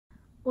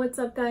What's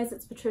up guys,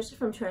 it's Patricia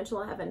from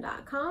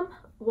tarantulaheaven.com.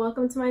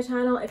 Welcome to my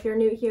channel. If you're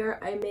new here,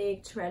 I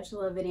make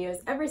tarantula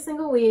videos every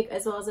single week,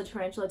 as well as a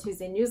Tarantula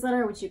Tuesday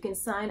newsletter, which you can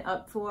sign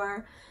up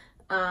for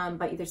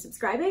by either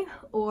subscribing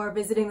or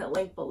visiting the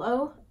link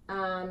below.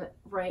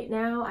 Right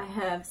now I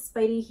have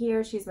Spidey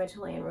here. She's my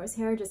Chilean rose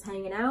hair, just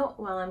hanging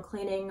out while I'm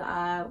cleaning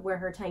where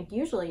her tank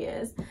usually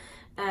is.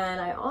 And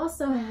I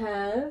also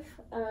have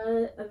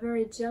a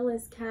very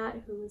jealous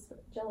cat who's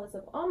jealous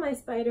of all my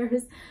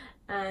spiders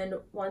and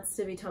wants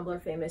to be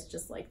Tumblr famous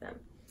just like them.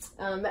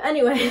 But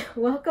anyway,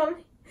 welcome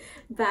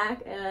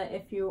back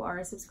if you are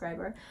a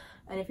subscriber,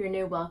 and if you're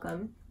new,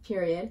 welcome,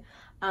 period.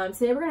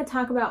 Today we're going to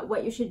talk about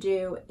what you should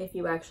do if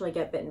you actually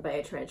get bitten by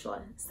a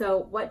tarantula.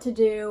 So what to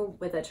do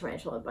with a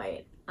tarantula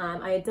bite.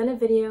 I had done a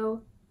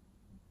video.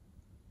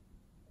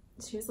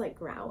 She was like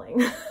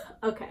growling.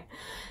 Okay,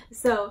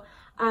 so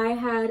I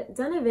had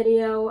done a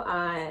video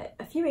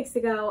a few weeks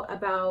ago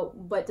about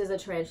what does a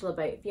tarantula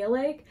bite feel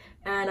like,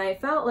 and I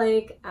felt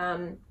like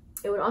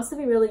it would also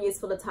be really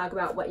useful to talk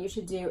about what you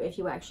should do if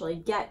you actually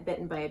get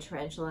bitten by a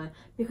tarantula,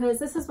 because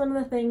this is one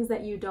of the things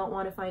that you don't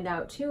want to find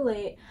out too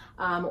late,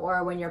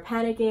 or when you're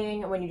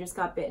panicking, when you just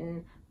got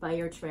bitten by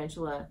your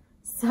tarantula.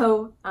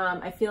 So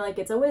I feel like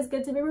it's always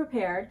good to be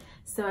prepared,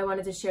 so I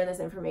wanted to share this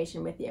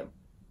information with you.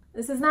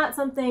 This is not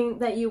something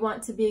that you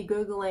want to be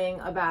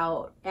Googling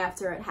about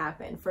after it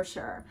happened, for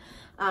sure.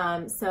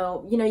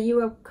 So, you know,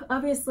 you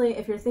obviously,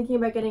 if you're thinking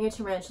about getting a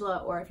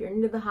tarantula, or if you're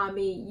new to the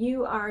hobby,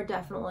 you are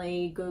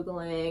definitely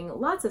Googling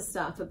lots of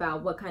stuff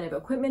about what kind of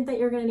equipment that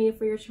you're going to need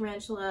for your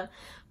tarantula.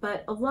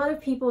 But a lot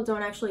of people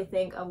don't actually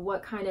think of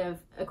what kind of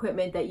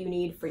equipment that you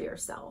need for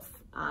yourself.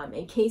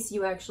 In case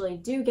you actually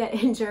do get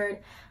injured,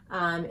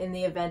 in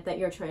the event that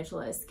your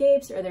tarantula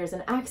escapes, or there's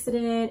an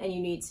accident and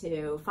you need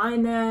to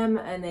find them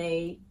and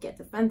they get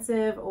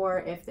defensive,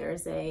 or if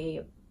there's a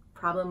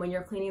problem when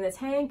you're cleaning the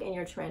tank and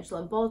your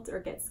tarantula bolts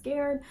or gets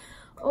scared,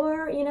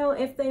 or, you know,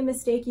 if they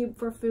mistake you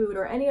for food,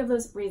 or any of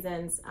those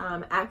reasons,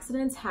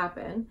 accidents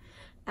happen,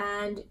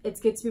 and it's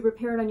good to be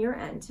prepared on your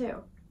end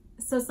too.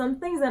 So some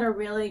things that are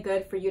really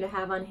good for you to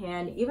have on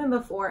hand, even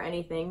before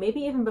anything, maybe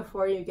even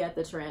before you get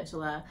the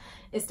tarantula,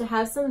 is to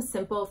have some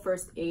simple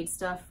first aid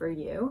stuff for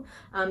you.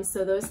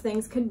 So those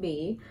things could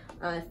be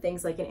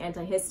things like an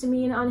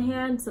antihistamine on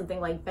hand,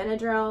 something like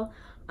Benadryl,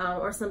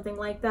 or something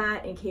like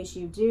that in case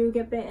you do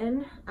get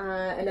bitten.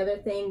 Another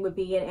thing would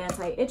be an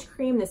anti-itch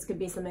cream. This could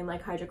be something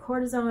like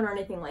hydrocortisone or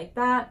anything like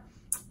that.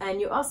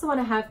 And you also want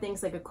to have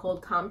things like a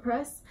cold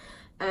compress.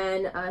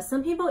 And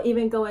some people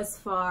even go as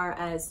far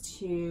as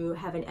to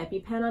have an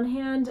EpiPen on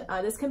hand.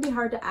 This can be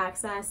hard to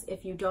access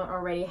if you don't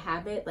already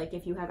have it, like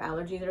if you have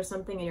allergies or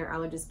something and your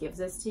allergist gives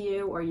this to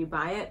you or you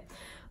buy it.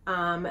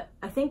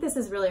 I think this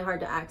is really hard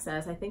to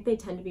access. I think they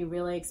tend to be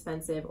really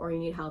expensive, or you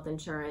need health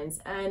insurance.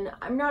 And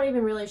I'm not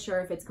even really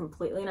sure if it's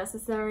completely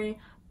necessary,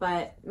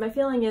 but my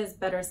feeling is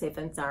better safe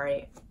than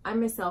sorry. I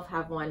myself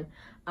have one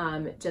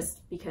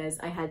just because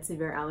I had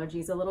severe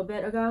allergies a little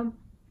bit ago.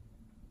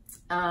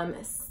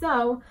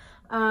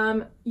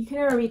 You can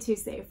never be too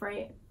safe,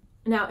 right?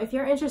 Now, if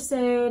you're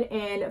interested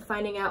in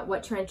finding out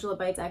what tarantula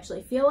bites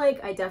actually feel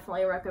like, I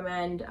definitely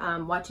recommend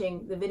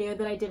watching the video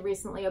that I did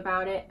recently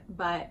about it.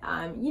 But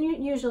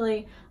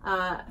usually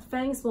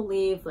fangs will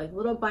leave like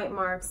little bite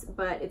marks,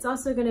 but it's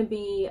also going to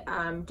be,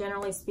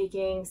 generally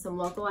speaking, some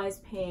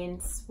localized pain,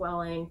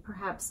 swelling,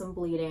 perhaps some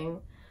bleeding.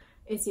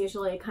 It's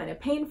usually kind of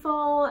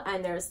painful,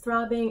 and there's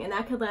throbbing, and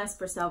that could last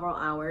for several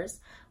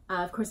hours.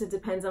 Of course, it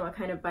depends on what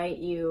kind of bite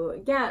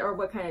you get or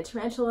what kind of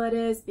tarantula it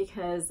is,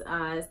 because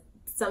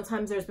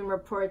sometimes there's been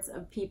reports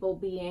of people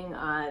being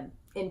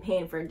in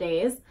pain for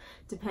days,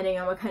 depending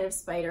on what kind of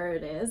spider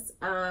it is.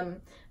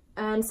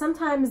 And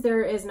sometimes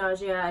there is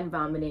nausea and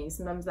vomiting.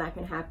 Sometimes that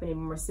can happen in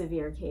more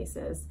severe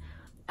cases.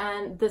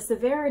 And the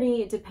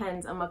severity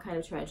depends on what kind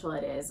of tarantula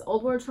it is.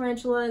 Old world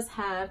tarantulas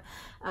have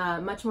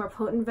much more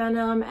potent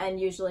venom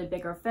and usually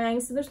bigger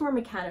fangs, so there's more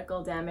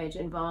mechanical damage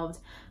involved,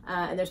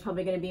 and there's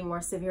probably going to be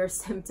more severe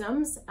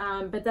symptoms.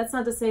 But that's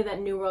not to say that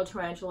New World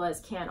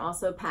tarantulas can't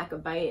also pack a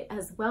bite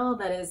as well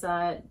that is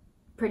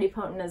pretty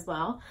potent as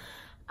well.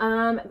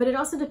 But it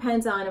also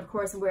depends on, of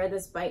course, where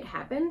this bite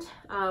happened,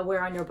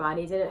 where on your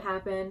body did it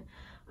happen,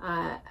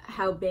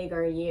 how big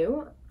are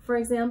you. For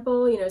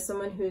example, you know,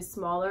 someone who's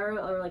smaller,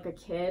 or like a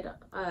kid,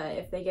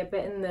 if they get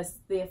bitten,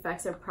 the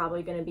effects are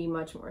probably going to be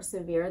much more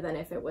severe than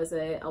if it was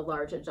a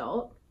large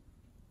adult.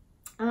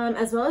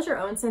 As well as your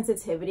own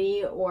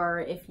sensitivity,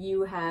 or if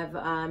you have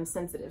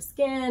sensitive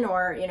skin,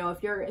 or, you know,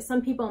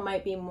 some people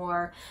might be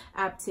more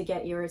apt to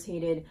get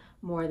irritated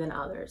more than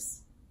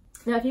others.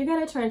 Now, if you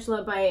get a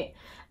tarantula bite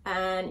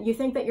and you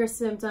think that your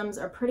symptoms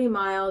are pretty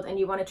mild and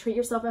you want to treat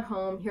yourself at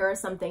home, here are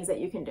some things that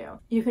you can do.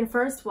 You can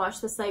first wash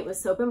the site with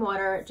soap and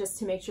water just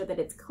to make sure that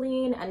it's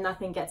clean and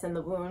nothing gets in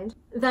the wound.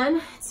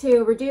 Then,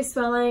 to reduce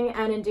swelling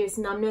and induce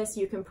numbness,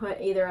 you can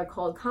put either a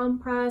cold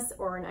compress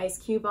or an ice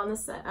cube on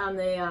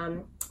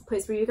the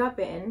place where you got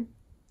bitten.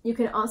 You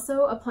can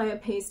also apply a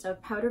paste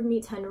of powdered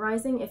meat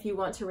tenderizing if you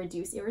want to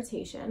reduce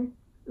irritation.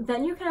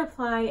 Then you can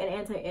apply an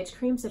anti-itch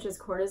cream such as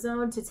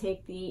cortisone to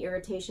take the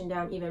irritation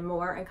down even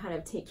more and kind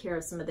of take care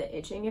of some of the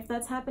itching if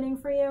that's happening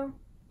for you.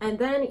 And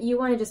then you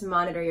want to just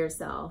monitor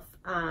yourself.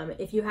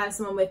 If you have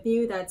someone with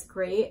you, that's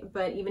great,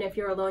 but even if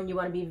you're alone, you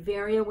want to be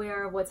very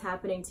aware of what's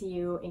happening to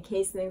you in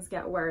case things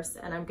get worse.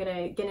 And I'm going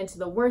to get into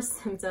the worst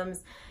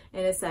symptoms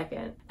in a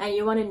second. And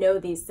you want to know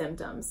these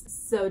symptoms.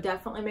 So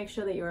definitely make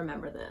sure that you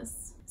remember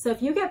this. So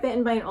if you get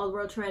bitten by an old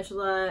world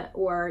tarantula,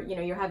 or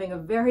you're having a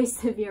very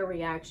severe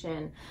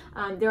reaction,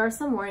 there are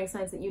some warning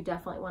signs that you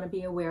definitely want to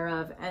be aware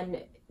of.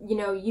 And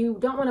you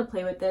don't want to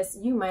play with this.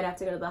 You might have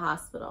to go to the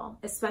hospital,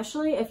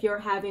 especially if you're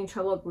having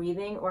trouble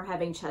breathing or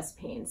having chest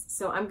pains.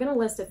 So I'm going to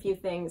list a few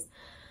things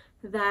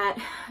that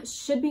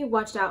should be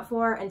watched out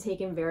for and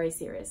taken very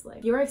seriously.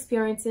 If you're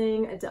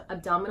experiencing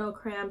abdominal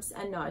cramps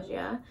and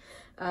nausea,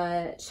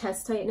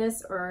 chest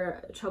tightness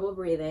or trouble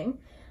breathing,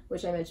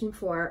 which I mentioned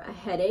before, a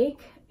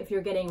headache, if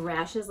you're getting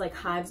rashes like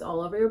hives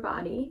all over your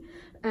body,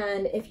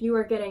 and if you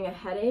are getting a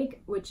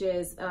headache, which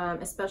is,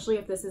 especially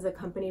if this is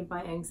accompanied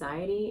by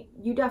anxiety,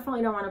 you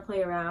definitely don't want to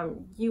play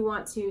around. You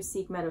want to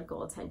seek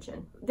medical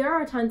attention. There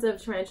are tons of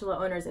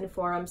tarantula owners in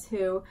forums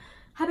who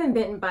have been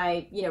bitten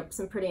by,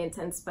 some pretty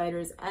intense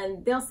spiders,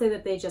 and they'll say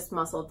that they just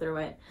muscled through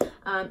it.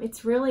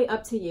 It's really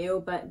up to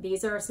you, but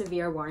these are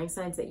severe warning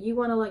signs that you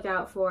want to look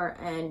out for,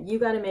 and you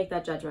got to make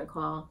that judgment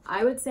call.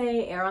 I would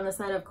say err on the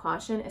side of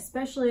caution,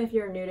 especially if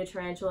you're new to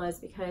tarantulas,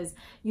 because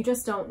you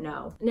just don't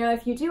know. Now,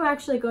 if you do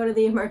actually go to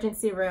the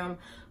emergency room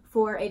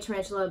for a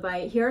tarantula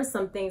bite, here are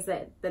some things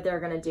that they're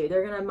going to do.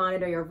 They're going to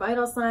monitor your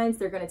vital signs.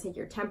 They're going to take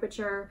your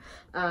temperature.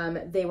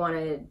 They want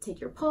to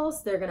take your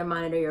pulse. They're going to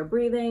monitor your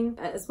breathing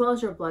as well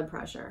as your blood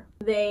pressure.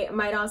 They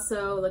might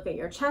also look at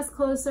your chest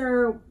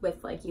closer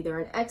with like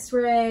either an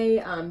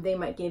x-ray. They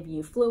might give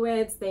you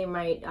fluids. They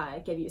might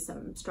give you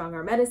some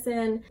stronger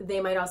medicine. They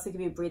might also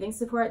give you breathing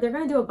support. They're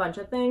going to do a bunch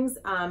of things,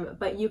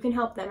 but you can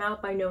help them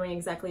out by knowing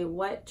exactly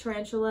what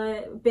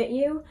tarantula bit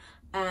you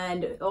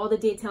and all the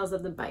details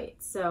of the bite.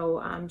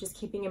 So just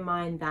keeping in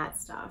mind that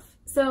stuff.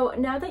 So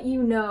now that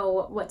you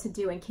know what to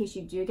do in case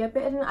you do get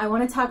bitten, I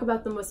want to talk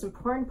about the most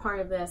important part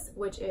of this,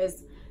 which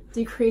is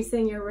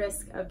decreasing your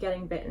risk of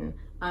getting bitten.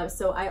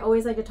 So I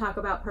always like to talk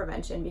about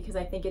prevention because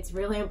I think it's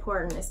really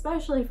important,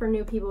 especially for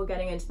new people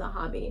getting into the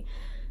hobby.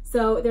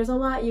 So there's a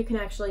lot you can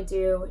actually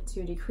do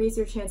to decrease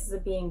your chances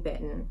of being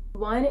bitten.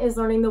 One is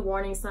learning the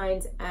warning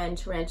signs and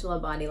tarantula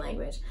body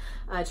language.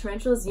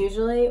 Tarantulas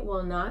usually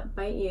will not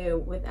bite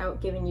you without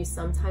giving you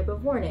some type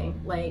of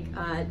warning. Like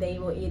they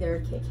will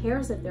either kick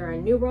hairs if they're a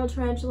New World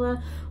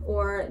tarantula,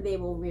 or they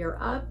will rear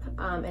up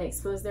and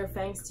expose their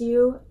fangs to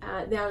you.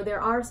 Now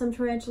there are some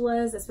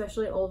tarantulas,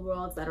 especially Old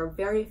Worlds, that are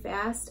very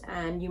fast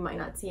and you might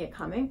not see it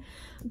coming.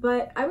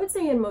 But I would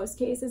say in most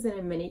cases and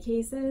in many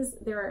cases,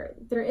 there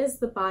is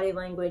the body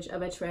language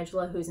of a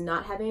tarantula who's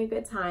not having a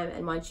good time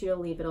and wants you to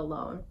leave it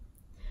alone.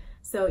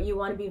 So you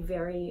want to be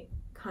very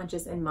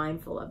conscious and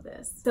mindful of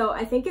this. So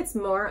I think it's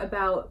more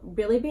about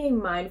really being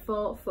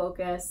mindful,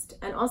 focused,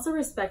 and also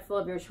respectful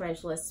of your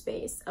tarantula's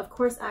space. Of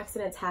course,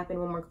 accidents happen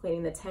when we're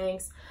cleaning the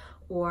tanks,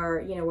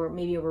 or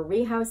maybe we're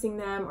rehousing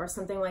them or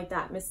something like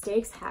that.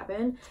 Mistakes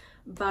happen,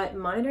 but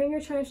monitoring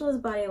your tarantula's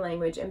body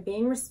language and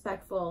being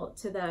respectful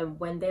to them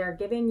when they are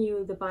giving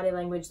you the body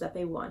language that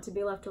they want to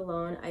be left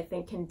alone, I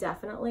think can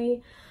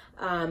definitely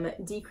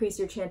decrease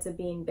your chance of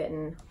being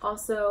bitten.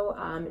 Also,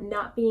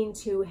 not being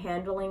too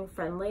handling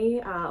friendly.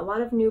 A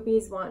lot of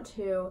newbies want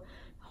to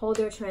hold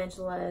their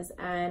tarantulas,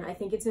 and I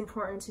think it's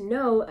important to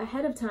know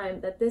ahead of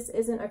time that this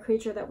isn't a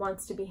creature that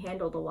wants to be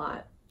handled a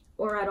lot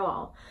or at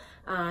all.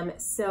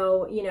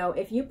 So,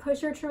 if you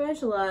push your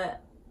tarantula,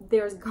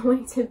 there's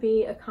going to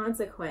be a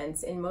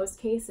consequence in most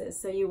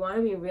cases. So you want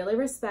to be really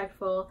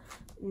respectful,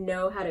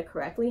 know how to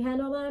correctly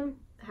handle them,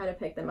 how to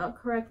pick them up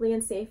correctly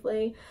and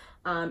safely,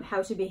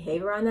 how to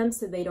behave around them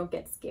so they don't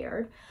get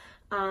scared,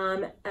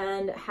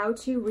 and how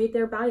to read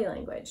their body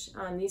language.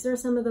 These are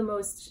some of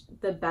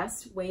the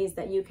best ways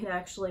that you can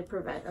actually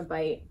prevent a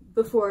bite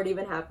before it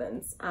even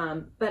happens.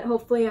 But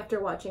hopefully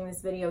after watching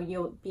this video,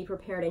 you'll be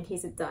prepared in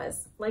case it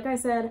does. Like I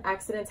said,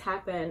 accidents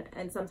happen,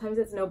 and sometimes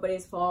it's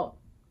nobody's fault.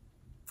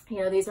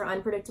 These are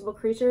unpredictable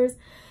creatures,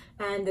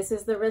 and this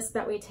is the risk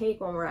that we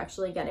take when we're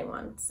actually getting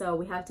one. So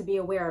we have to be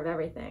aware of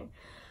everything.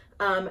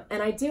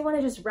 And I do want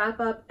to just wrap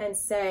up and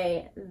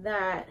say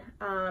that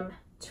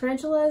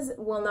tarantulas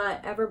will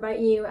not ever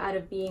bite you out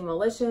of being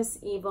malicious,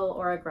 evil,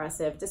 or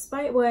aggressive,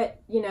 despite what,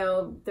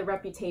 the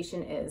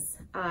reputation is.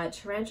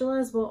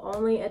 Tarantulas will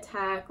only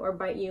attack or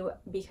bite you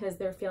because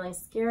they're feeling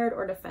scared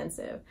or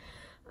defensive,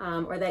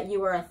 or that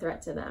you are a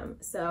threat to them.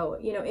 So,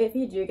 if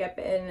you do get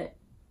bitten,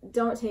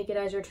 don't take it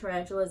as your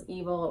tarantula is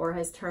evil or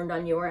has turned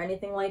on you or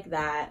anything like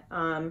that.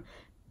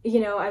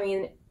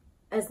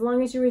 As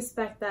long as you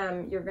respect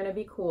them, you're gonna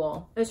be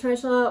cool. A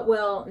tarantula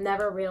will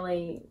never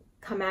really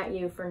come at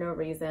you for no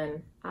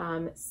reason.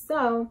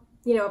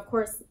 Of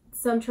course,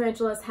 some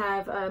tarantulas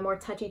have a more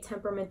touchy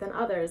temperament than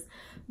others,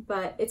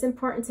 but it's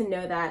important to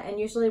know that. And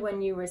usually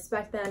when you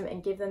respect them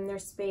and give them their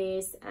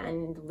space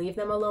and leave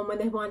them alone when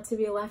they want to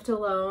be left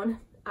alone,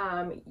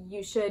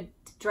 you should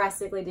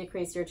drastically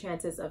decrease your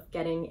chances of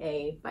getting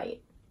a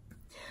bite.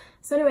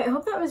 So anyway, I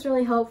hope that was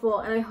really helpful,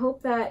 and I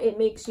hope that it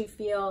makes you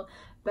feel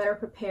better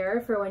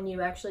prepared for when you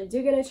actually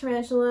do get a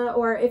tarantula,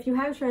 or if you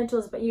have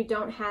tarantulas but you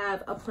don't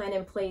have a plan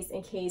in place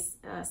in case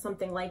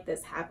something like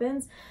this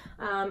happens.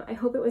 I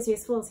hope it was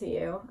useful to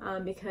you,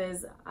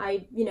 because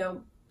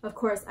of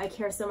course I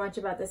care so much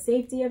about the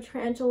safety of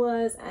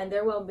tarantulas and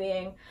their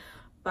well-being,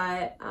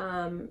 but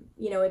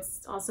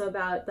it's also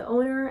about the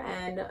owner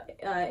and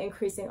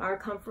increasing our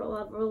comfort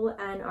level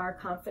and our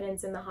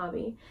confidence in the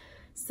hobby.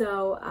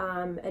 So,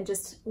 and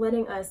just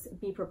letting us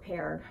be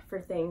prepared for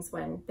things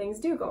when things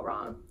do go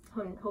wrong.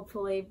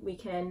 Hopefully we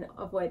can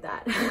avoid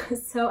that.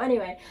 So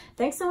anyway,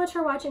 thanks so much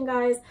for watching,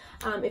 guys.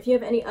 If you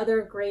have any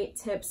other great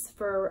tips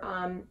for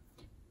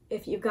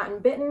if you've gotten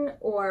bitten,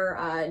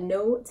 or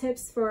no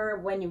tips for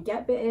when you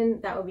get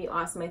bitten, that would be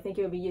awesome. I think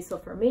it would be useful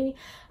for me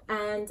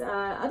and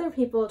other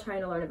people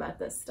trying to learn about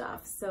this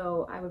stuff.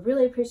 So I would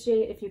really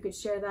appreciate if you could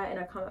share that in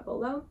a comment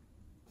below.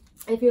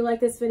 If you like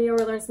this video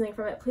or learned something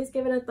from it, please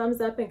give it a thumbs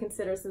up and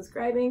consider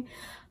subscribing.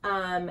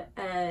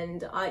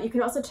 You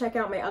can also check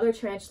out my other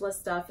tarantula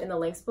stuff in the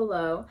links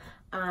below.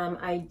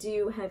 I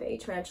do have a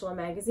tarantula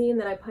magazine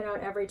that I put out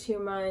every 2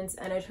 months,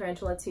 and a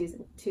Tarantula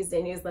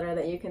Tuesday newsletter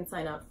that you can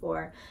sign up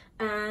for.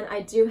 And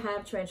I do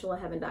have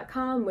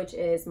tarantulaheaven.com, which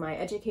is my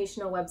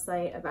educational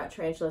website about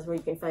tarantulas, where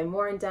you can find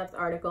more in-depth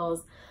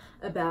articles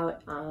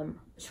about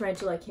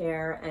tarantula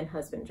care and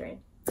husbandry.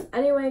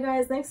 Anyway,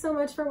 guys, thanks so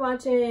much for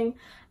watching,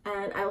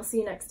 and I will see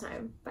you next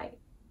time. Bye.